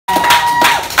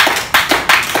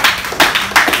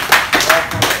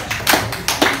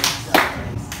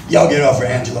Y'all get off for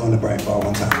Angelo in the Brighton bar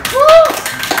one time.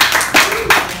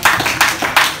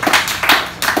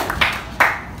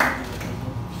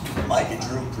 Mike and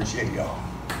Drew, appreciate y'all.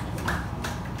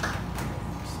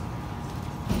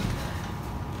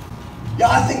 Yeah,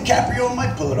 I think Caprio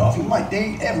might pull it off. He might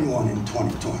date everyone in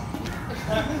 2020.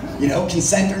 You know,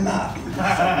 consent or not. He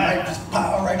might just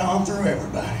power right on through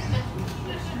everybody.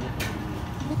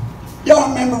 Y'all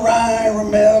remember Ryan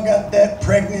Ramel got that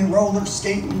pregnant roller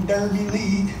skating derby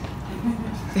league?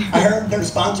 I heard their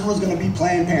sponsor was going to be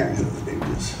Planned Parenthood. They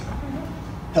just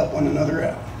help one another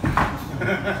out.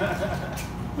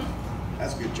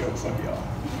 That's a good joke. Fuck y'all.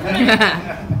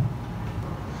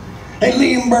 Hey,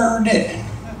 Liam Burdett.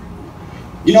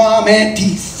 You know I'm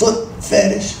anti-foot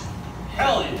fetish?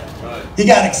 Hell yeah. Right. He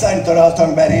got excited, thought I was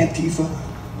talking about Antifa.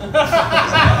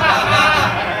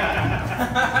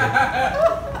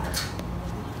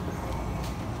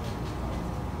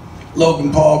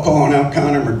 Logan Paul calling out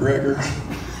Conor McGregor.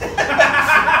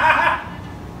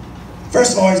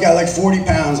 First of all, he's got like 40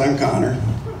 pounds on Conor.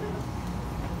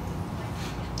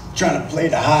 Trying to play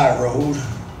the high road.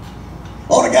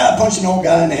 Oh, the guy punched an old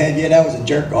guy in the head, yeah, that was a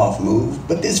jerk-off move.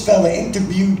 But this fella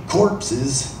interviewed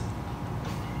corpses,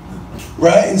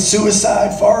 right, in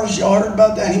suicide forest. Y'all heard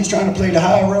about that? He's trying to play the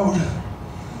high road.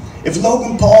 If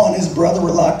Logan Paul and his brother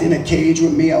were locked in a cage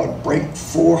with me, I would break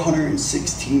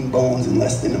 416 bones in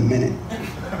less than a minute.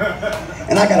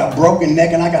 And I got a broken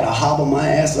neck and I got to hobble my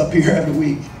ass up here every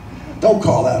week. Don't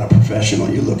call out a professional,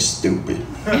 you look stupid.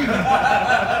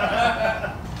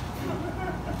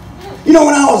 You know,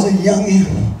 when I was a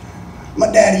youngin',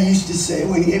 my daddy used to say,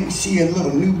 when he ever see a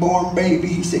little newborn baby,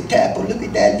 he said, Tadpole, look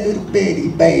at that little bitty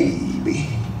baby.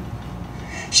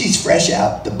 She's fresh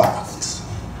out the box.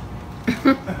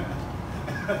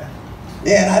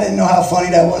 Yeah, and I didn't know how funny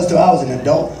that was till I was an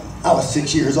adult. I was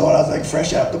 6 years old. I was like,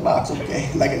 fresh out the box,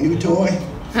 okay. Like a new toy.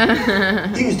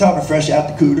 He was talking fresh out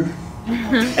the cooter. You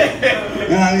know what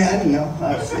I mean? I didn't know.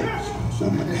 I was 6.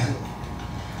 Something like that.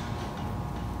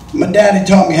 My daddy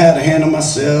taught me how to handle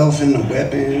myself and the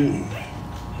weapon.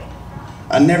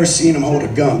 I never seen him hold a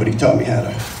gun, but he taught me how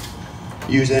to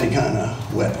use any kind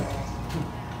of weapon.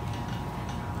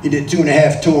 He did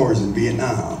 2.5 tours in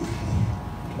Vietnam.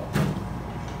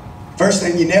 First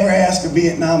thing, you never ask a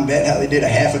Vietnam vet how they did a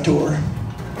half a tour.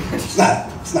 It's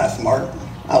not smart.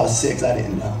 I was 6, I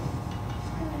didn't know.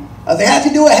 I was like, how'd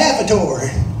you do a half a tour?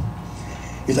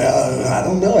 He's like, I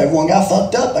don't know, everyone got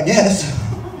fucked up, I guess.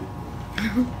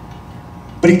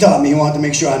 But he taught me, he wanted to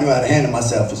make sure I knew how to handle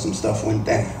myself if some stuff went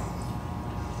down.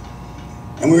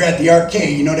 And we were at the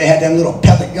arcade, you know, they had them little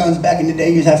pellet guns back in the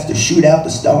day, you'd have to shoot out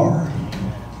the star.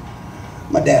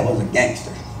 My dad was a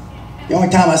gangster. The only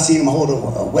time I seen him hold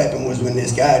a weapon was when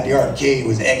this guy at the arcade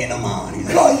was egging him on. He's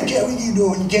like, oh, you can't, what are you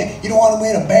doing? You don't want to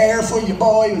win a bear for your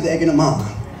boy? He was egging him on.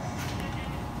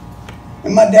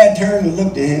 And my dad turned and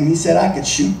looked at him, he said, I could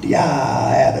shoot the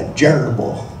eye out of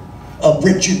gerbil of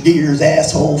Richard Gere's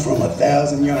asshole from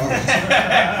 1,000 yards.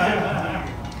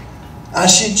 I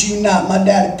shit you not, my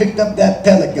daddy picked up that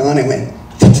pellet gun and went.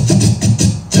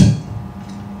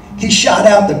 He shot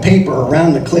out the paper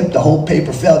around the clip, the whole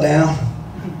paper fell down.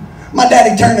 My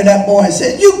daddy turned to that boy and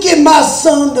said, you give my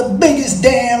son the biggest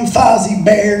damn Fozzie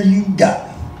Bear you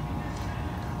got.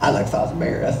 I like Fozzie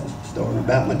Bear, that's the story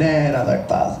about my dad, I like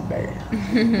Fozzie Bear.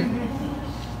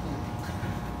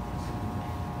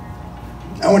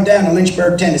 I went down to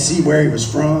Lynchburg, Tennessee, where he was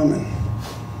from, and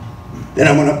then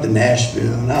I went up to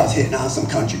Nashville, and I was hitting on some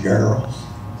country girls.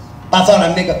 I thought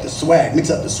I'd mix up the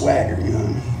swagger, you know what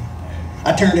I mean?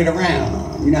 I turned it around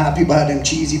on them. You know how people have them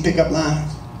cheesy pickup lines?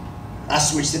 I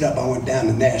switched it up, I went down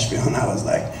to Nashville, and I was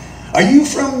like, are you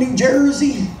from New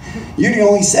Jersey? You're the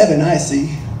only 7 I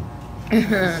see.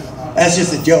 That's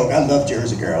just a joke, I love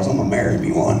Jersey girls, I'm gonna marry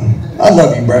me one. I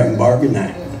love you, Brighton Bar, good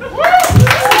night.